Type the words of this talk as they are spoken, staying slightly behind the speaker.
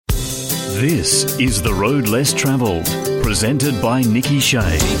This is The Road Less Travelled, presented by Nikki Shea.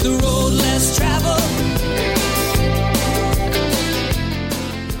 Make the road less traveled.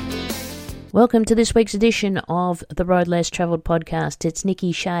 Welcome to this week's edition of the Road Less Travelled podcast. It's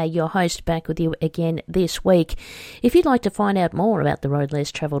Nikki Shea, your host, back with you again this week. If you'd like to find out more about the Road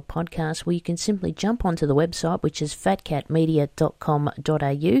Less Travelled podcast, well, you can simply jump onto the website, which is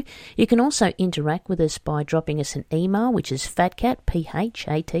fatcatmedia.com.au. You can also interact with us by dropping us an email, which is fatcat,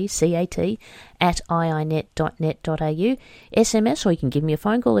 P-H-A-T-C-A-T, @iinet.net.au, SMS, or you can give me a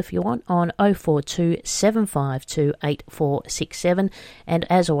phone call if you want on 042 752 8467. And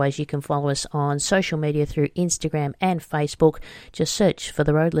as always, you can follow us on social media through Instagram and Facebook. Just search for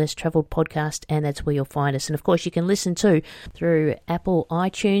the Road Less Travelled podcast, and that's where you'll find us. And of course, you can listen to through Apple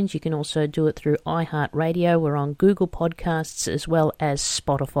iTunes. You can also do it through iHeartRadio. We're on Google Podcasts as well as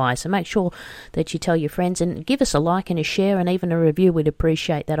Spotify. So make sure that you tell your friends and give us a like and a share and even a review. We'd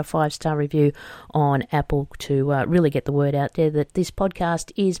appreciate that, a 5-star review on Apple, to really get the word out there that this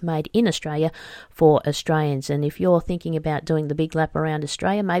podcast is made in Australia for Australians. And if you're thinking about doing the big lap around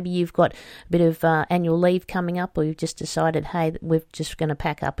Australia, maybe you've got a bit of annual leave coming up, or you've just decided, hey, we're just going to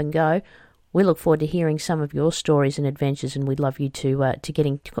pack up and go, we look forward to hearing some of your stories and adventures, and we'd love you to get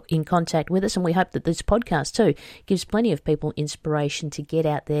in contact with us. And we hope that this podcast too gives plenty of people inspiration to get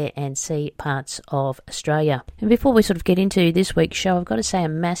out there and see parts of Australia. And before we sort of get into this week's show, I've got to say a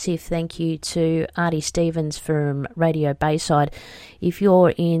massive thank you to Artie Stevens from Radio Bayside. If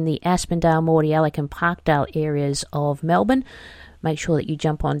you're in the Aspendale, Mordialloc and Parkdale areas of Melbourne, make sure that you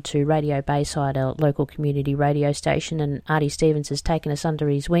jump on to Radio Bayside, a local community radio station, and Artie Stevens has taken us under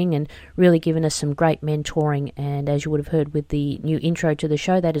his wing and really given us some great mentoring. And as you would have heard with the new intro to the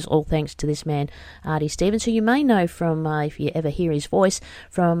show, that is all thanks to this man, Artie Stevens, who you may know from, if you ever hear his voice,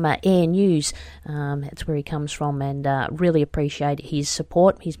 from Air News. That's where he comes from, and really appreciate his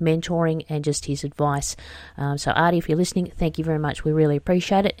support, his mentoring, and just his advice. So Artie, if you're listening, thank you very much. We really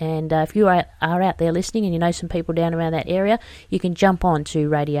appreciate it. And if you are out there listening and you know some people down around that area, you can jump on to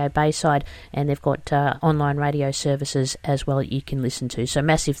Radio Bayside, and they've got online radio services as well that you can listen to. So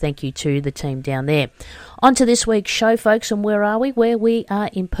massive thank you to the team down there. On to this week's show, folks, and where are we? Where we are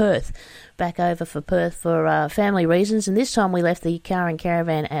in Perth. Back over for Perth for family reasons, and this time we left the car and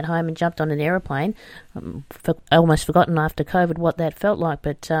caravan at home and jumped on an aeroplane. Almost forgotten after COVID what that felt like,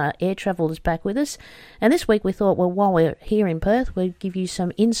 but air travel is back with us. And this week we thought, well, while we're here in Perth, we'll give you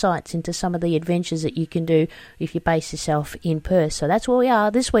some insights into some of the adventures that you can do if you base yourself in Perth. So that's where we are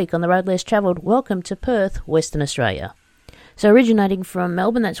this week on The Road Less Travelled. Welcome to Perth, Western Australia. So originating from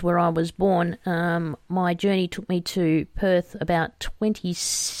Melbourne, that's where I was born, my journey took me to Perth about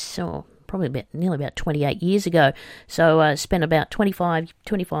nearly about 28 years ago. So I spent about 25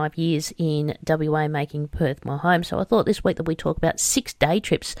 years in WA making Perth my home. So I thought this week that we talk about 6 day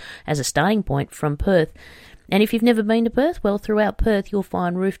trips as a starting point from Perth. And if you've never been to Perth, well, throughout Perth you'll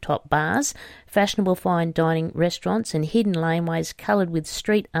find rooftop bars, fashionable fine dining restaurants and hidden laneways coloured with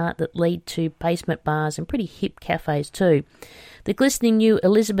street art that lead to basement bars and pretty hip cafes too. The glistening new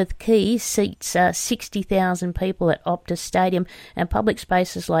Elizabeth Quay seats 60,000 people at Optus Stadium, and public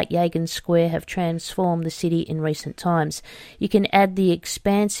spaces like Yagan Square have transformed the city in recent times. You can add the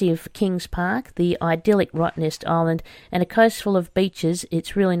expansive Kings Park, the idyllic Rottnest Island, and a coast full of beaches.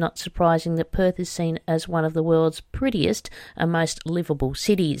 It's really not surprising that Perth is seen as one of the world's prettiest and most livable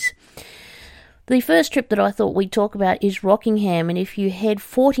cities. The first trip that I thought we'd talk about is Rockingham, and if you head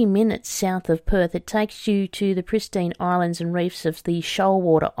 40 minutes south of Perth, it takes you to the pristine islands and reefs of the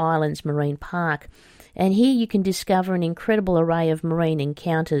Shoalwater Islands Marine Park. And here you can discover an incredible array of marine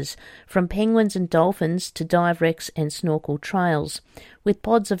encounters, from penguins and dolphins to dive wrecks and snorkel trails. With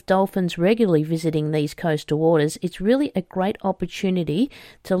pods of dolphins regularly visiting these coastal waters, it's really a great opportunity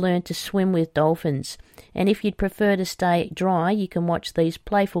to learn to swim with dolphins. And if you'd prefer to stay dry, you can watch these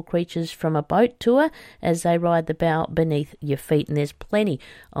playful creatures from a boat tour as they ride the bow beneath your feet. And there's plenty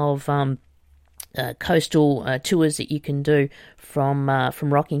of coastal tours that you can do from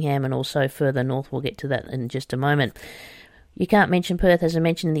Rockingham and also further north. We'll get to that in just a moment. You can't mention Perth, as I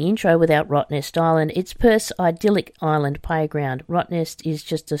mentioned in the intro, without Rottnest Island. It's Perth's idyllic island playground. Rottnest is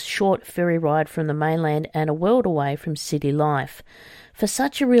just a short ferry ride from the mainland and a world away from city life. For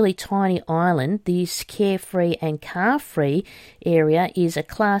such a really tiny island, this carefree and car-free area is a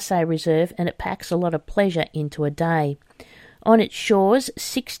Class A reserve, and it packs a lot of pleasure into a day. On its shores,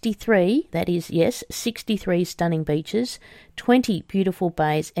 63 stunning beaches, 20 beautiful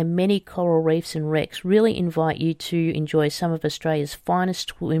bays and many coral reefs and wrecks really invite you to enjoy some of Australia's finest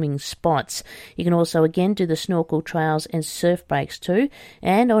swimming spots. You can also again do the snorkel trails and surf breaks too,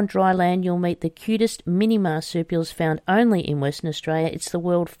 and on dry land you'll meet the cutest mini marsupials found only in Western Australia. It's the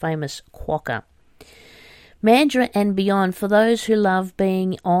world famous quokka. Mandurah and beyond, for those who love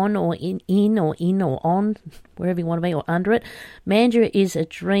being on or in or on, wherever you want to be, or under it, Mandurah is a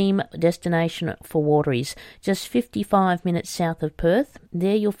dream destination for wateries. Just 55 minutes south of Perth.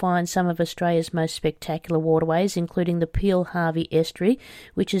 There you'll find some of Australia's most spectacular waterways, including the Peel Harvey Estuary,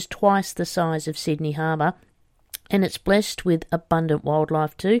 which is twice the size of Sydney Harbour. And it's blessed with abundant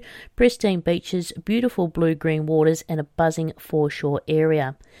wildlife too, pristine beaches, beautiful blue-green waters and a buzzing foreshore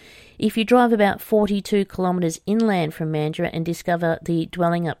area. If you drive about 42 kilometres inland from Mandurah and discover the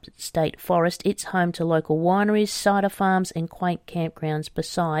Dwellingup State Forest, it's home to local wineries, cider farms and quaint campgrounds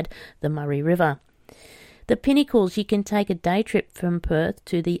beside the Murray River. The Pinnacles, you can take a day trip from Perth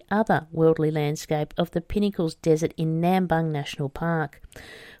to the other worldly landscape of the Pinnacles Desert in Nambung National Park.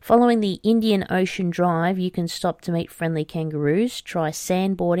 Following the Indian Ocean Drive, you can stop to meet friendly kangaroos, try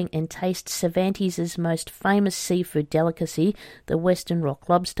sandboarding and taste Cervantes' most famous seafood delicacy, the Western Rock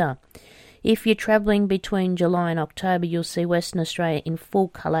Lobster. If you're travelling between July and October, you'll see Western Australia in full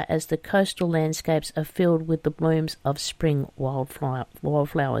colour as the coastal landscapes are filled with the blooms of spring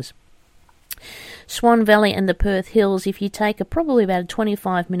wildflowers. Swan Valley and the Perth Hills, if you take probably about a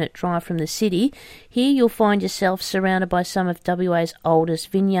 25-minute drive from the city, here you'll find yourself surrounded by some of WA's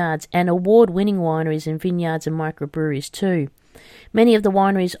oldest vineyards and award-winning wineries and vineyards and microbreweries too. Many of the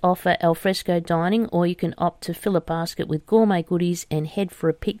wineries offer alfresco dining, or you can opt to fill a basket with gourmet goodies and head for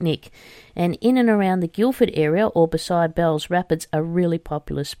a picnic. And in and around the Guildford area or beside Bells Rapids are really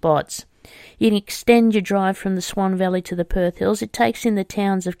popular spots. You can extend your drive from the Swan Valley to the Perth Hills. It takes in the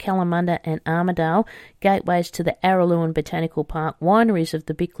towns of Kalamunda and Armidale, gateways to the Araluen Botanical Park, wineries of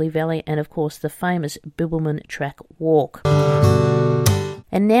the Bickley Valley, and of course the famous Bibbulmun Track Walk.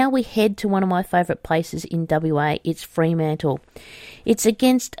 And now we head to one of my favourite places in WA, it's Fremantle. It's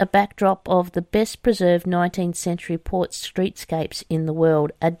against a backdrop of the best preserved 19th century port streetscapes in the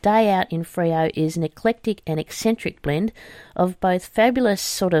world. A day out in Freo is an eclectic and eccentric blend of both fabulous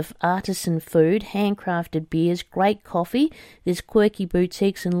sort of artisan food, handcrafted beers, great coffee, there's quirky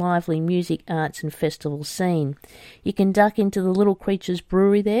boutiques and lively music, arts and festival scene. You can duck into the Little Creatures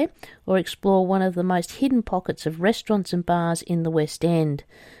Brewery there or explore one of the most hidden pockets of restaurants and bars in the West End.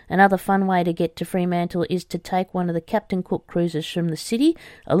 Another fun way to get to Fremantle is to take one of the Captain Cook cruises from the city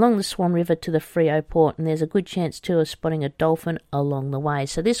along the Swan River to the Freo port, and there's a good chance too of spotting a dolphin along the way.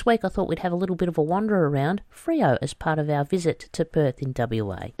 So this week I thought we'd have a little bit of a wander around Freo as part of our visit to Perth in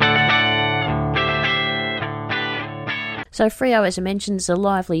WA. So Freo, as I mentioned, is a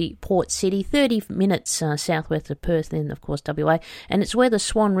lively port city, 30 minutes southwest of Perth, and of course WA, and it's where the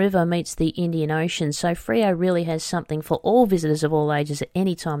Swan River meets the Indian Ocean. So Freo really has something for all visitors of all ages at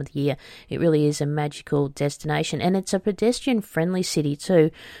any time of the year. It really is a magical destination, and it's a pedestrian-friendly city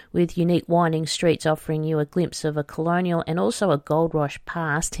too, with unique winding streets offering you a glimpse of a colonial and also a gold rush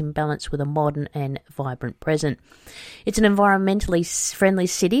past in balance with a modern and vibrant present. It's an environmentally friendly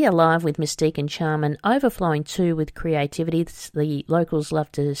city, alive with mystique and charm, and overflowing too with creativity. The locals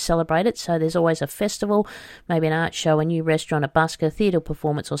love to celebrate it, so there's always a festival, maybe an art show, a new restaurant, a busker, theatre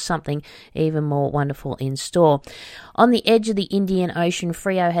performance, or something even more wonderful in store. On the edge of the Indian Ocean,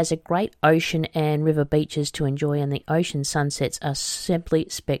 Freo has a great ocean and river beaches to enjoy, and the ocean sunsets are simply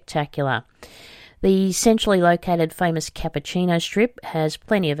spectacular. The centrally located famous Cappuccino Strip has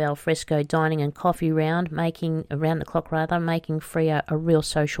plenty of alfresco dining and coffee making Freo a real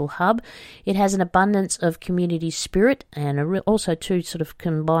social hub. It has an abundance of community spirit and also too sort of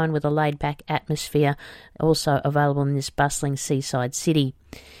combined with a laid-back atmosphere, also available in this bustling seaside city.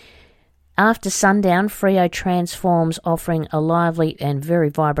 After sundown, Freo transforms, offering a lively and very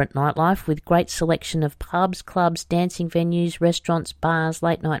vibrant nightlife with great selection of pubs, clubs, dancing venues, restaurants, bars,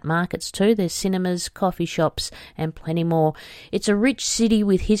 late-night markets too. There's cinemas, coffee shops and plenty more. It's a rich city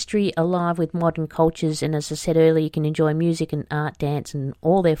with history, alive with modern cultures, and as I said earlier, you can enjoy music and art, dance and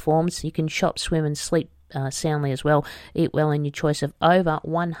all their forms. You can shop, swim and sleep soundly as well, eat well in your choice of over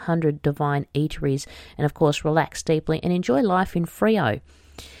 100 divine eateries, and of course relax deeply and enjoy life in Freo.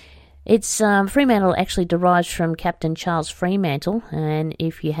 It's Fremantle actually derives from Captain Charles Fremantle, and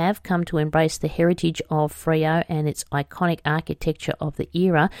if you have come to embrace the heritage of Freo and its iconic architecture of the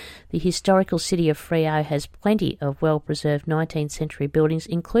era, the historical city of Freo has plenty of well-preserved 19th century buildings,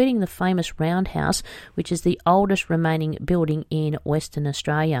 including the famous Roundhouse, which is the oldest remaining building in Western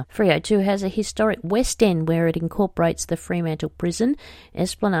Australia. Freo too has a historic West End where it incorporates the Fremantle Prison,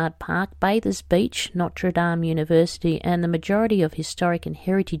 Esplanade Park, Bathers Beach, Notre Dame University, and the majority of historic and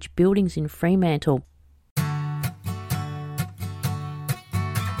heritage buildings in Fremantle.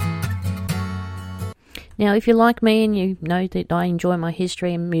 Now, if you're like me and you know that I enjoy my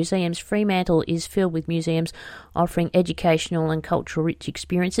history and museums, Fremantle is filled with museums offering educational and cultural rich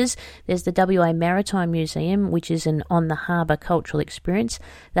experiences. There's the WA Maritime Museum, which is an on-the-harbour cultural experience.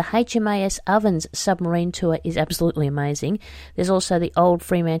 The HMAS Ovens submarine tour is absolutely amazing. There's also the old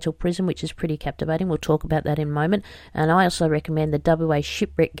Fremantle Prison, which is pretty captivating. We'll talk about that in a moment. And I also recommend the WA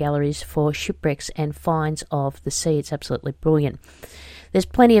Shipwreck Galleries for shipwrecks and finds of the sea. It's absolutely brilliant. There's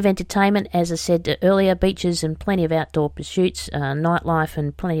plenty of entertainment, as I said earlier, beaches and plenty of outdoor pursuits, nightlife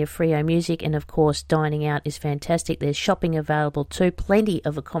and plenty of Freo music, and of course dining out is fantastic. There's shopping available too, plenty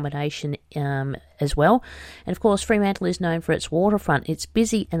of accommodation as well. And of course Fremantle is known for its waterfront. It's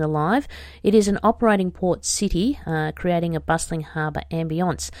busy and alive. It is an operating port city, creating a bustling harbour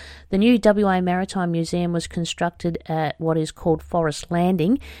ambience. The new WA Maritime Museum was constructed at what is called Forest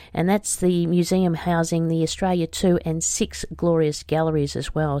Landing, and that's the museum housing the Australia 2 and 6 glorious galleries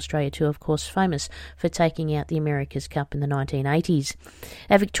as well. Australia 2, of course, famous for taking out the America's Cup in the 1980s.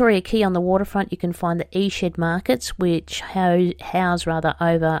 At Victoria Quay on the waterfront, you can find the E-Shed markets, which house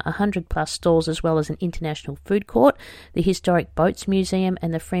over 100 plus stalls, as well as an international food court, the Historic Boats Museum,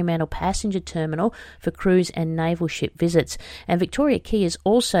 and the Fremantle Passenger Terminal for cruise and naval ship visits. And Victoria Quay is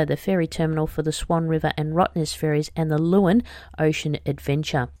also the ferry terminal for the Swan River and Rottnest ferries and the Lewin Ocean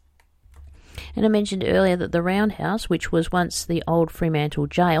Adventure. And I mentioned earlier that the Roundhouse, which was once the old Fremantle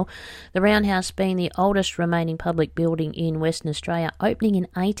Jail, the Roundhouse being the oldest remaining public building in Western Australia, opening in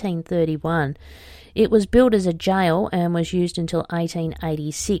 1831. It was built as a jail and was used until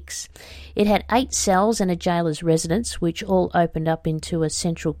 1886. It had 8 cells and a jailer's residence, which all opened up into a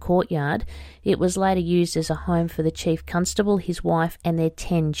central courtyard. It was later used as a home for the Chief Constable, his wife, and their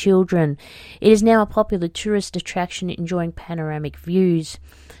 10 children. It is now a popular tourist attraction enjoying panoramic views.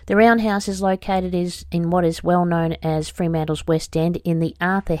 The Roundhouse is located in what is well known as Fremantle's West End in the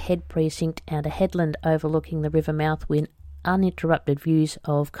Arthur Head precinct and a headland overlooking the river mouth with uninterrupted views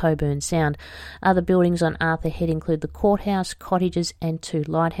of Coburn Sound. Other buildings on Arthur Head include the courthouse, cottages and 2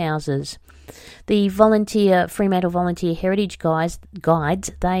 lighthouses. The Fremantle Volunteer Heritage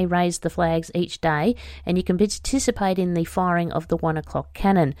Guides, they raise the flags each day, and you can participate in the firing of the 1 o'clock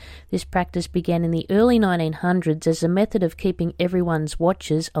cannon. This practice began in the early 1900s as a method of keeping everyone's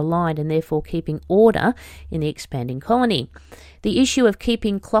watches aligned and therefore keeping order in the expanding colony. The issue of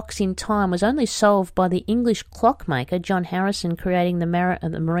keeping clocks in time was only solved by the English clockmaker John Harrison creating the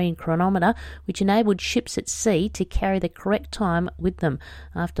marine chronometer, which enabled ships at sea to carry the correct time with them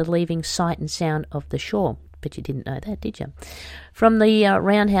after leaving sight and sound of the shore. But you didn't know that, did you? From the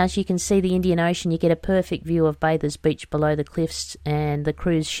Roundhouse, you can see the Indian Ocean. You get a perfect view of Bathers Beach below the cliffs and the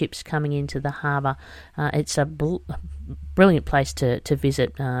cruise ships coming into the harbour. It's a brilliant place to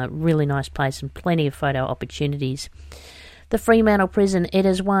visit. Really nice place and plenty of photo opportunities. The Fremantle Prison, it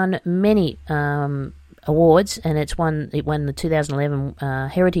has won many awards, and it won the 2011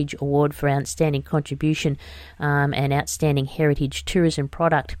 Heritage Award for Outstanding Contribution and Outstanding Heritage Tourism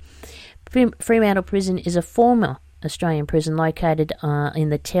Product. Fremantle Prison is a former Australian prison located in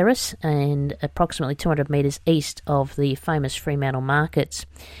the Terrace and approximately 200 metres east of the famous Fremantle markets.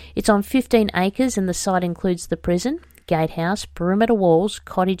 It's on 15 acres and the site includes the prison, gatehouse, perimeter walls,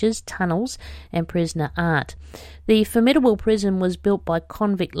 cottages, tunnels and prisoner art. The formidable prison was built by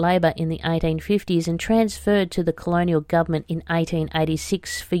convict labour in the 1850s and transferred to the colonial government in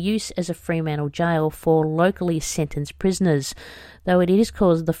 1886 for use as a Fremantle jail for locally sentenced prisoners. Though it is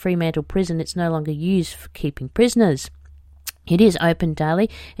called the Fremantle Prison, it's no longer used for keeping prisoners. It is open daily,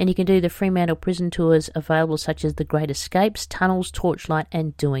 and you can do the Fremantle prison tours available such as the Great Escapes, Tunnels, Torchlight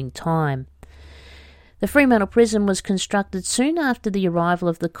and Doing Time. The Fremantle Prison was constructed soon after the arrival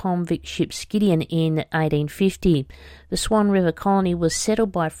of the convict ship Gideon in 1850. The Swan River colony was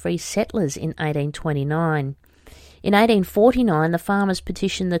settled by free settlers in 1829. In 1849, the farmers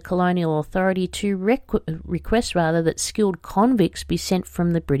petitioned the colonial authority to request that skilled convicts be sent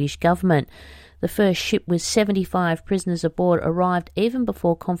from the British government. The first ship with 75 prisoners aboard arrived even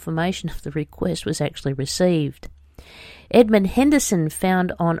before confirmation of the request was actually received. Edmund Henderson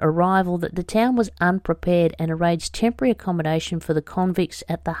found on arrival that the town was unprepared and arranged temporary accommodation for the convicts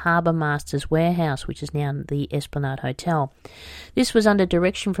at the Harbour Master's Warehouse, which is now the Esplanade Hotel. This was under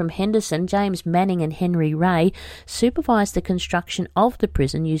direction from Henderson. James Manning and Henry Ray supervised the construction of the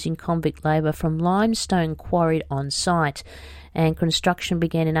prison using convict labour from limestone quarried on site, and construction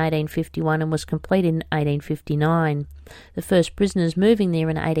began in 1851 and was completed in 1859. The first prisoners moving there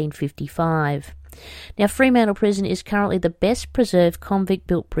in 1855. Now, Fremantle Prison is currently the best preserved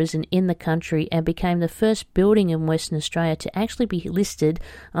convict-built prison in the country and became the first building in Western Australia to actually be listed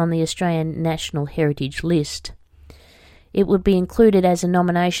on the Australian National Heritage List. It would be included as a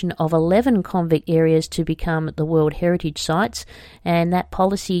nomination of 11 convict areas to become the World Heritage Sites, and that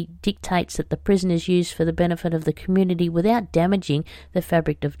policy dictates that the prison is used for the benefit of the community without damaging the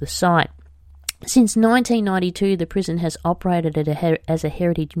fabric of the site. Since 1992, the prison has operated as a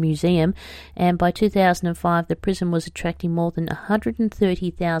heritage museum, and by 2005, the prison was attracting more than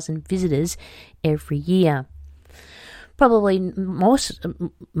 130,000 visitors every year. Probably most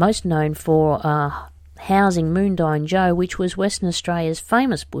known for housing Moondyne Joe, which was Western Australia's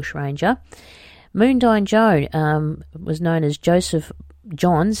famous bushranger. Moondyne Joe was known as Joseph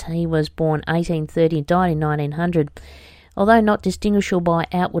Johns. He was born 1830 and died in 1900. Although not distinguishable by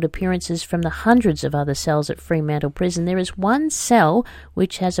outward appearances from the hundreds of other cells at Fremantle Prison, there is one cell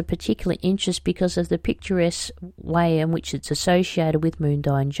which has a particular interest because of the picturesque way in which it's associated with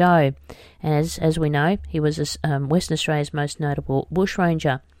Moondyne Joe. And as we know, he was Western Australia's most notable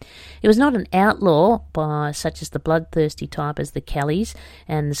bushranger. He was not an outlaw such as the bloodthirsty type as the Kellys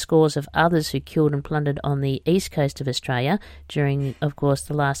and the scores of others who killed and plundered on the east coast of Australia during, of course,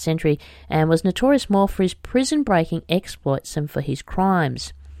 the last century, and was notorious more for his prison-breaking exploits than for his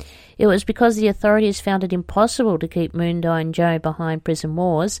crimes. It was because the authorities found it impossible to keep Moondyne Joe behind prison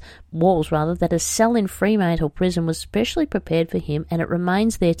walls that a cell in Fremantle Prison was specially prepared for him, and it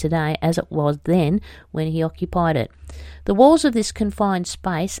remains there today as it was then when he occupied it. The walls of this confined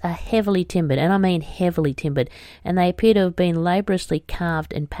space are heavily timbered, and I mean heavily timbered, and they appear to have been laboriously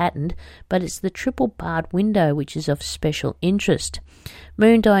carved and patterned, but it's the triple barred window which is of special interest.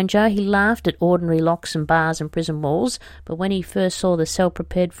 Moondyne Joe, he laughed at ordinary locks and bars and prison walls, but when he first saw the cell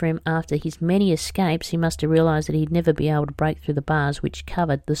prepared for him after his many escapes, he must have realised that he'd never be able to break through the bars which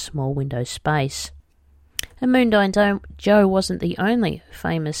covered the small window space. And Moondyne Joe wasn't the only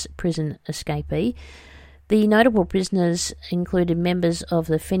famous prison escapee. The notable prisoners included members of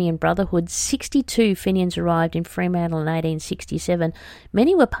the Fenian Brotherhood. 62 Fenians arrived in Fremantle in 1867.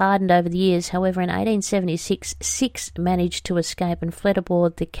 Many were pardoned over the years. However, in 1876, 6 managed to escape and fled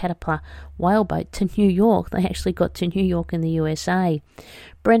aboard the Caterpillar whaleboat to New York. They actually got to New York in the USA.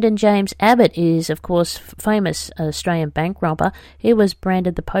 Brendan James Abbott is, of course, famous Australian bank robber. He was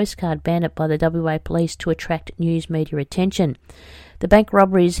branded the postcard bandit by the WA police to attract news media attention. The bank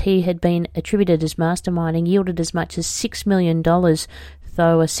robberies he had been attributed as masterminding yielded as much as $6 million,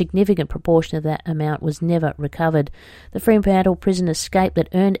 though a significant proportion of that amount was never recovered. The Fremantle prison escape that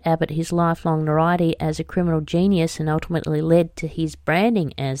earned Abbott his lifelong notoriety as a criminal genius and ultimately led to his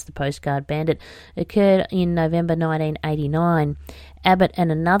branding as the postcard bandit occurred in November 1989. Abbott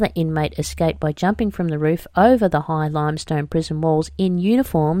and another inmate escaped by jumping from the roof over the high limestone prison walls in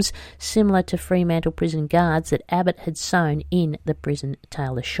uniforms similar to Fremantle prison guards that Abbott had sewn in the prison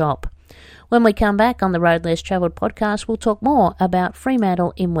tailor shop. When we come back on the Road Less Travelled podcast, we'll talk more about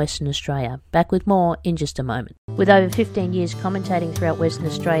Fremantle in Western Australia. Back with more in just a moment. With over 15 years commentating throughout Western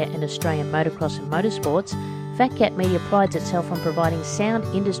Australia and Australian motocross and motorsports, Fat Cat Media prides itself on providing sound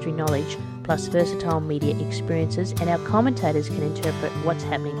industry knowledge plus versatile media experiences, and our commentators can interpret what's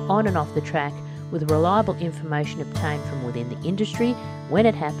happening on and off the track with reliable information obtained from within the industry, when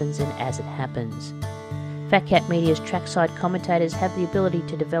it happens and as it happens. Fat Cat Media's trackside commentators have the ability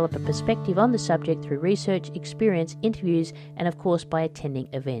to develop a perspective on the subject through research, experience, interviews, and of course by attending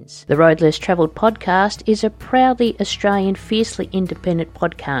events. The Road Less Travelled podcast is a proudly Australian, fiercely independent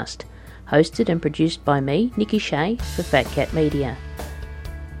podcast, hosted and produced by me, Nikki Shea, for Fat Cat Media.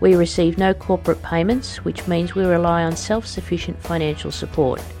 We receive no corporate payments, which means we rely on self-sufficient financial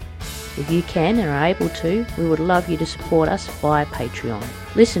support. If you can and are able to, we would love you to support us via Patreon.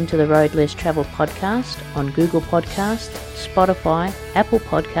 Listen to the Road Less Travelled podcast on Google Podcasts, Spotify, Apple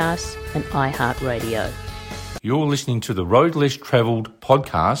Podcasts and iHeartRadio. You're listening to the Road Less Travelled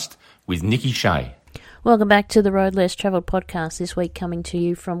podcast with Nikki Shea. Welcome back to the Road Less Travelled podcast, this week coming to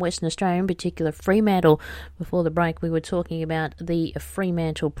you from Western Australia, in particular Fremantle. Before the break we were talking about the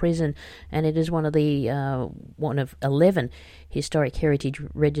Fremantle prison, and it is one of 11 historic heritage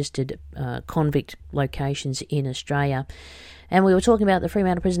registered convict locations in Australia. And we were talking about the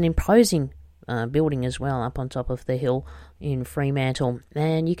Fremantle prison imposing building as well up on top of the hill in Fremantle.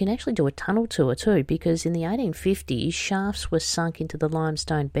 And you can actually do a tunnel tour too, because in the 1850s shafts were sunk into the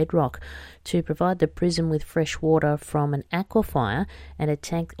limestone bedrock to provide the prison with fresh water from an aquifer, and a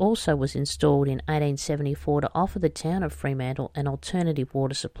tank also was installed in 1874 to offer the town of Fremantle an alternative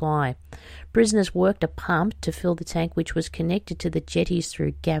water supply. Prisoners worked a pump to fill the tank, which was connected to the jetties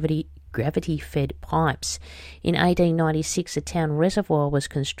through gravity-fed pipes. In 1896, a town reservoir was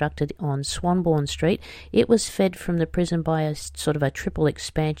constructed on Swanbourne Street. It was fed from the prison by a sort of a triple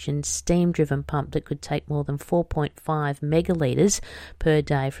expansion steam-driven pump that could take more than 4.5 megalitres per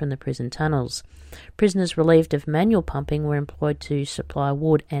day from the prison tunnels. Prisoners relieved of manual pumping were employed to supply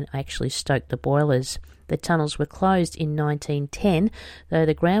wood and actually stoke the boilers. The tunnels were closed in 1910, though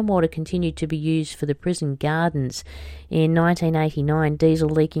the groundwater continued to be used for the prison gardens. In 1989, diesel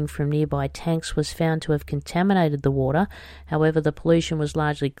leaking from nearby tanks was found to have contaminated the water. However, the pollution was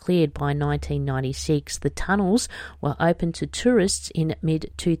largely cleared by 1996. The tunnels were open to tourists in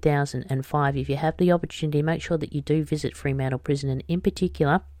mid-2005. If you have the opportunity, make sure that you do visit Fremantle Prison, and in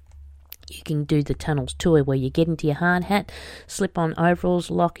particular, you can do the tunnels tour where you get into your hard hat, slip on overalls,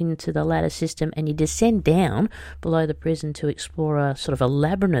 lock into the ladder system, and you descend down below the prison to explore a sort of a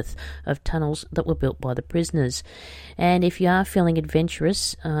labyrinth of tunnels that were built by the prisoners. And if you are feeling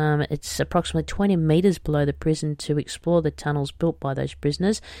adventurous, it's approximately 20 metres below the prison to explore the tunnels built by those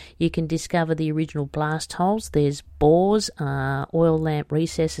prisoners. You can discover the original blast holes. There's bores, oil lamp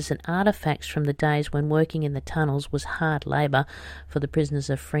recesses, and artefacts from the days when working in the tunnels was hard labour for the prisoners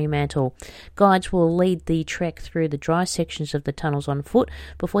of Fremantle. Guides will lead the trek through the dry sections of the tunnels on foot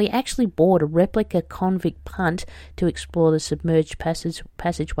before you actually board a replica convict punt to explore the submerged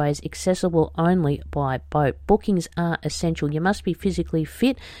passageways accessible only by boat. Bookings are essential. You must be physically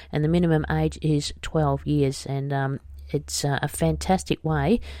fit, and the minimum age is 12 years, and it's a fantastic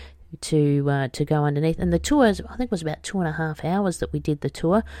way to go underneath. And the tours, I think, was about 2.5 hours that we did the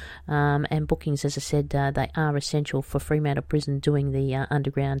tour, and bookings, as I said, they are essential for Fremantle Prison doing the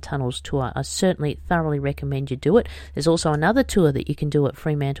underground tunnels tour. I certainly thoroughly recommend you do it. There's also another tour that you can do at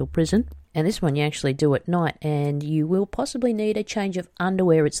Fremantle Prison, and this one you actually do at night, and you will possibly need a change of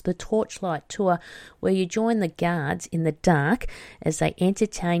underwear. It's the Torchlight Tour, where you join the guards in the dark as they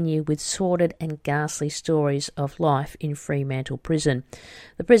entertain you with sordid and ghastly stories of life in Fremantle Prison.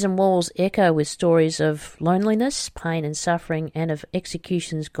 The prison walls echo with stories of loneliness, pain and suffering, and of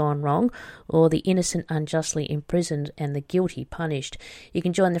executions gone wrong, or the innocent unjustly imprisoned and the guilty punished. You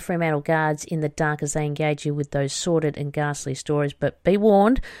can join the Fremantle Guards in the dark as they engage you with those sordid and ghastly stories, but be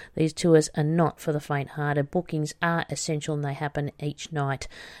warned, these tours are not for the faint-hearted. Bookings are essential, and they happen each night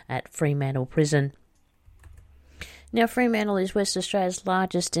at Fremantle Prison. Now, Fremantle is West Australia's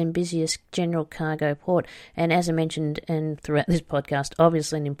largest and busiest general cargo port, and as I mentioned and throughout this podcast,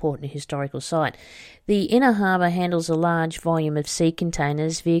 obviously an important historical site. The inner harbour handles a large volume of sea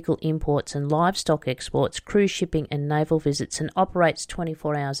containers, vehicle imports and livestock exports, cruise shipping and naval visits, and operates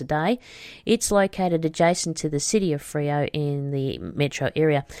 24 hours a day. It's located adjacent to the city of Freo in the metro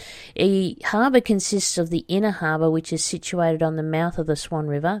area. The harbour consists of the inner harbour, which is situated on the mouth of the Swan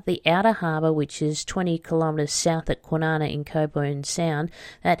River, the outer harbour, which is 20 kilometres south at Kwinana in Cockburn Sound,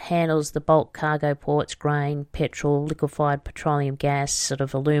 that handles the bulk cargo ports, grain, petrol, liquefied petroleum gas, sort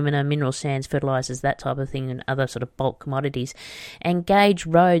of alumina, mineral sands, fertilisers, that type of thing, and other sort of bulk commodities. And Gauge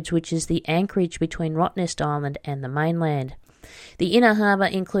Roads, which is the anchorage between Rottnest Island and the mainland. The inner harbour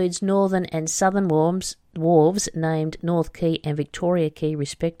includes northern and southern wharves named North Quay and Victoria Quay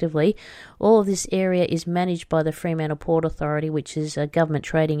respectively. All of this area is managed by the Fremantle Port Authority, which is a government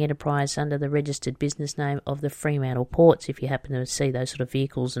trading enterprise under the registered business name of the Fremantle Ports, if you happen to see those sort of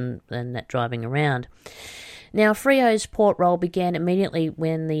vehicles and that driving around. Now, Freo's port role began immediately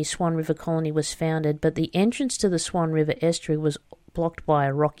when the Swan River colony was founded, but the entrance to the Swan River estuary was blocked by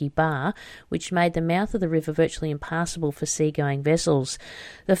a rocky bar, which made the mouth of the river virtually impassable for seagoing vessels.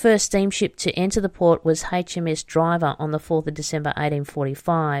 The first steamship to enter the port was HMS Driver on the 4th of December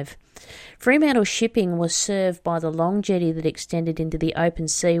 1845. Fremantle shipping was served by the long jetty that extended into the open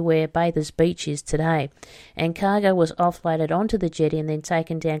sea where Bathers Beach is today, and cargo was offloaded onto the jetty and then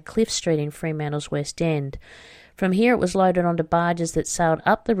taken down Cliff Street in Fremantle's West End. From here it was loaded onto barges that sailed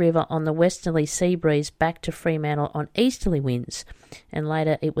up the river on the westerly sea breeze back to Fremantle on easterly winds, and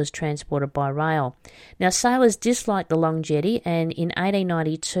later it was transported by rail. Now, sailors disliked the long jetty, and in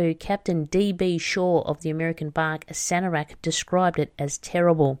 1892 Captain D.B. Shaw of the American barque Sanarak described it as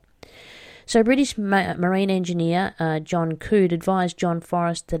terrible. So British marine engineer John Coode advised John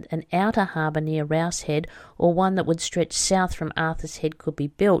Forrest that an outer harbour near Rouse Head, or one that would stretch south from Arthur's Head, could be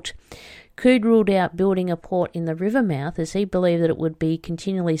built. Coode ruled out building a port in the river mouth as he believed that it would be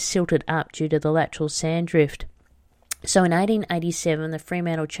continually silted up due to the lateral sand drift. So in 1887, the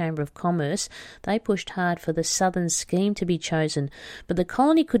Fremantle Chamber of Commerce, they pushed hard for the southern scheme to be chosen, but the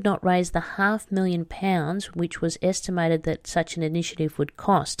colony could not raise the £500,000, which was estimated that such an initiative would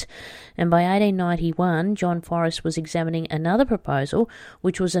cost. And by 1891, John Forrest was examining another proposal,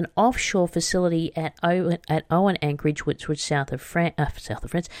 which was an offshore facility at Owen Anchorage, which was south of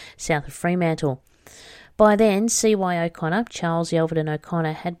Fremantle. By then, C.Y. O'Connor, Charles Yelverton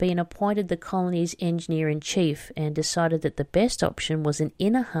O'Connor, had been appointed the colony's engineer-in-chief and decided that the best option was an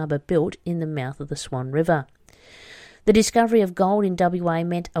inner harbour built in the mouth of the Swan River. The discovery of gold in WA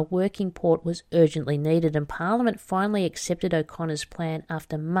meant a working port was urgently needed, and Parliament finally accepted O'Connor's plan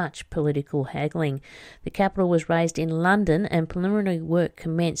after much political haggling. The capital was raised in London and preliminary work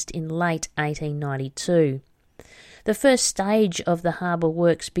commenced in late 1892. The first stage of the harbour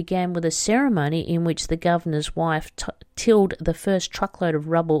works began with a ceremony in which the governor's wife tilled the first truckload of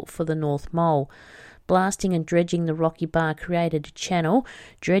rubble for the North Mole. Blasting and dredging the rocky bar created a channel,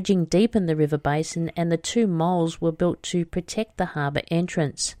 dredging deepened the river basin, and the two moles were built to protect the harbour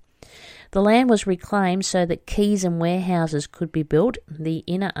entrance. The land was reclaimed so that quays and warehouses could be built. The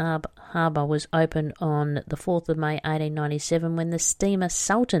inner harbour was opened on the 4th of May 1897 when the steamer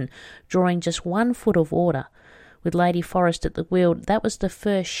Sultan, drawing just 1 foot of water, with Lady Forrest at the wheel, that was the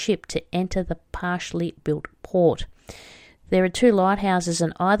first ship to enter the partially built port. There are 2 lighthouses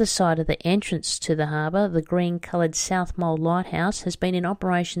on either side of the entrance to the harbour. The green-coloured South Mole Lighthouse has been in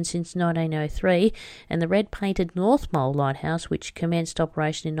operation since 1903, and the red-painted North Mole Lighthouse, which commenced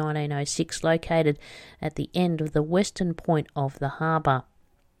operation in 1906, located at the end of the western point of the harbour.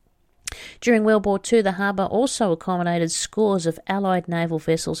 During World War II, the harbour also accommodated scores of Allied naval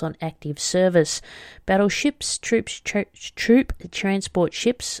vessels on active service. Battleships, troop transport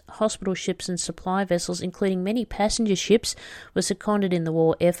ships, hospital ships and supply vessels, including many passenger ships, were seconded in the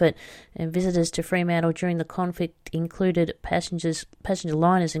war effort, and visitors to Fremantle during the conflict included passenger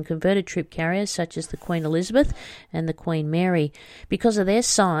liners and converted troop carriers such as the Queen Elizabeth and the Queen Mary. Because of their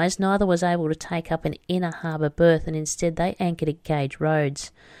size, neither was able to take up an inner harbour berth, and instead they anchored at Gage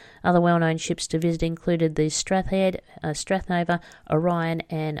Roads. Other well-known ships to visit included the Strathnova, Orion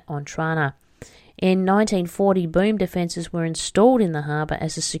and Ontrana. In 1940, boom defences were installed in the harbour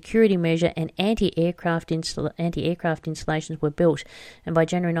as a security measure, and anti-aircraft installations were built. And by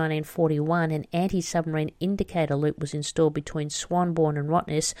January 1941, an anti-submarine indicator loop was installed between Swanbourne and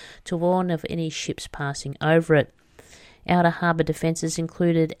Rottnest to warn of any ships passing over it. Outer harbour defences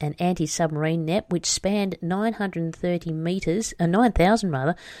included an anti-submarine net which spanned 9,000 metres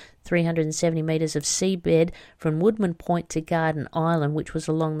of seabed from Woodman Point to Garden Island, which was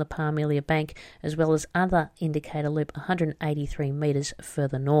along the Parmelia Bank, as well as other indicator loop 183 metres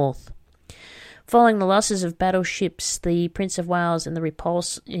further north. Following the losses of battleships the Prince of Wales and the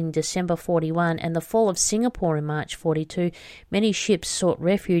Repulse in December 41 and the fall of Singapore in March 42, many ships sought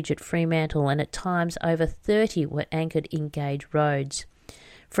refuge at Fremantle, and at times over 30 were anchored in Gage Roads.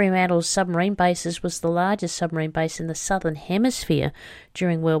 Fremantle's submarine bases was the largest submarine base in the Southern Hemisphere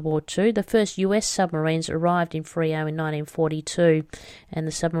during World War II. The first US submarines arrived in Freo in 1942, and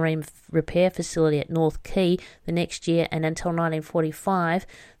the submarine repair facility at North Quay the next year, and until 1945,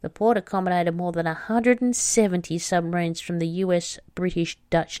 the port accommodated more than 170 submarines from the US, British,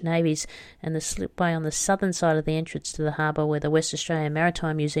 Dutch navies, and the slipway on the southern side of the entrance to the harbour, where the West Australian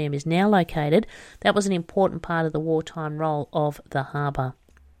Maritime Museum is now located, that was an important part of the wartime role of the harbour.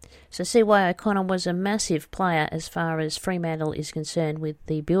 So C.Y. O'Connor was a massive player as far as Fremantle is concerned with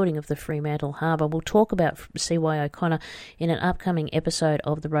the building of the Fremantle Harbour. We'll talk about C.Y. O'Connor in an upcoming episode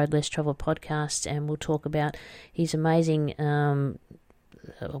of the Road Less Travelled podcast, and we'll talk about his amazing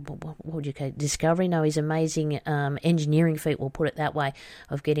discovery? No, his amazing engineering feat, we'll put it that way,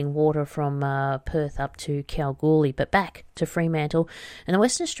 of getting water from Perth up to Kalgoorlie. But back to Fremantle, and the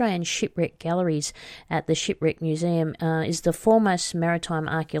Western Australian Shipwreck Galleries at the Shipwreck Museum is the foremost maritime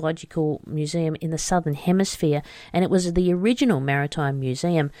archaeological museum in the Southern Hemisphere, and it was the original maritime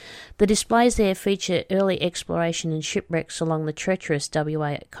museum. The displays there feature early exploration and shipwrecks along the treacherous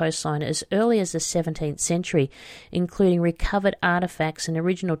WA coastline as early as the 17th century, including recovered artefacts and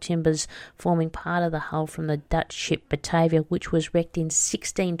original timbers forming part of the hull from the Dutch ship Batavia, which was wrecked in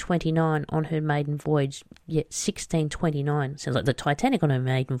 1629 on her maiden voyage. 1629. 1959. Sounds like the Titanic on her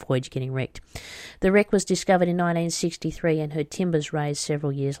maiden voyage getting wrecked. The wreck was discovered in 1963 and her timbers raised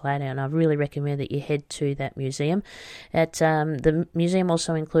several years later, and I really recommend that you head to that museum. The museum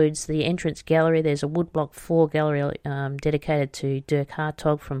also includes the entrance gallery. There's a woodblock floor gallery dedicated to Dirk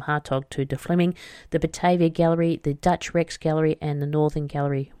Hartog, from Hartog to De Fleming, the Batavia Gallery, the Dutch Rex Gallery, and the Northern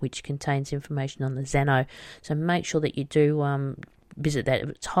Gallery, which contains information on the Zano. So make sure that you do visit that.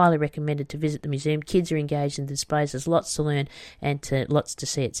 It's highly recommended to visit the museum. Kids are engaged in the displays. There's lots to learn and lots to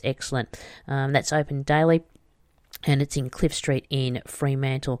see. It's excellent. That's open daily. And it's in Cliff Street in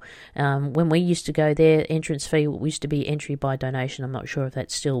Fremantle. When we used to go there, entrance fee used to be entry by donation. I'm not sure if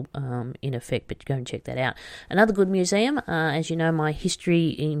that's still in effect, but go and check that out. Another good museum, as you know, my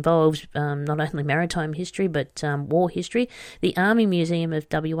history involves not only maritime history, but war history. The Army Museum of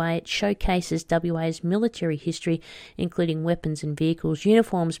WA, it showcases WA's military history, including weapons and vehicles,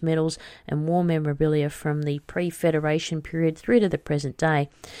 uniforms, medals, and war memorabilia from the pre-Federation period through to the present day.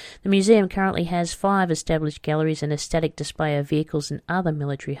 The museum currently has 5 established galleries and a static display of vehicles and other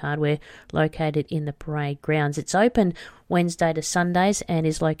military hardware located in the parade grounds. It's open Wednesday to Sundays and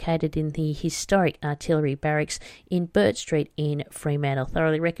is located in the historic artillery barracks in Burt Street in Fremantle.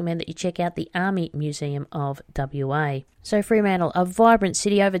 Thoroughly recommend that you check out the Army Museum of WA. So Fremantle, a vibrant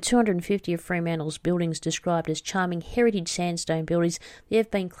city, over 250 of Fremantle's buildings described as charming heritage sandstone buildings. They have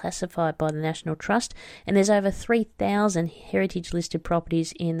been classified by the National Trust, and there's over 3,000 heritage listed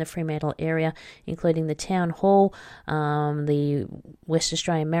properties in the Fremantle area, including the Town Hall, the West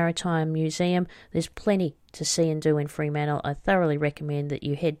Australian Maritime Museum. There's plenty to see and do in Fremantle. I thoroughly recommend that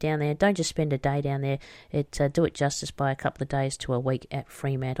you head down there. Don't just spend a day down there. Do it justice by a couple of days to a week at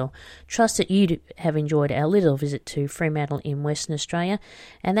Fremantle. Trust that you have enjoyed our little visit to Fremantle in Western Australia.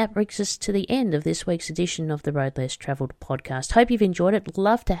 And that brings us to the end of this week's edition of the Road Less Travelled podcast. Hope you've enjoyed it.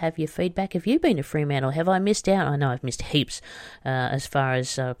 Love to have your feedback. Have you been to Fremantle? Have I missed out? I know I've missed heaps as far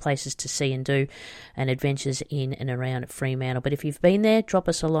as places to see and do and adventures in and around Fremantle. But if you've been there, drop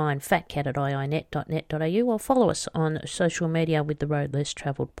us a line, fatcat@iinet.net.au, or follow us on social media with the Road Less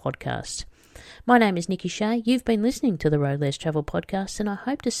Travelled podcast. My name is Nikki Shea. You've been listening to the Road Less Travelled podcast, and I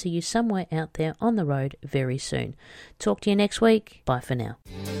hope to see you somewhere out there on the road very soon. Talk to you next week. Bye for now.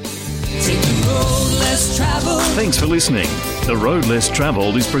 Take the road less traveled. Thanks for listening. The Road Less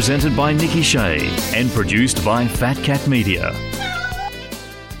Travelled is presented by Nikki Shea and produced by Fat Cat Media.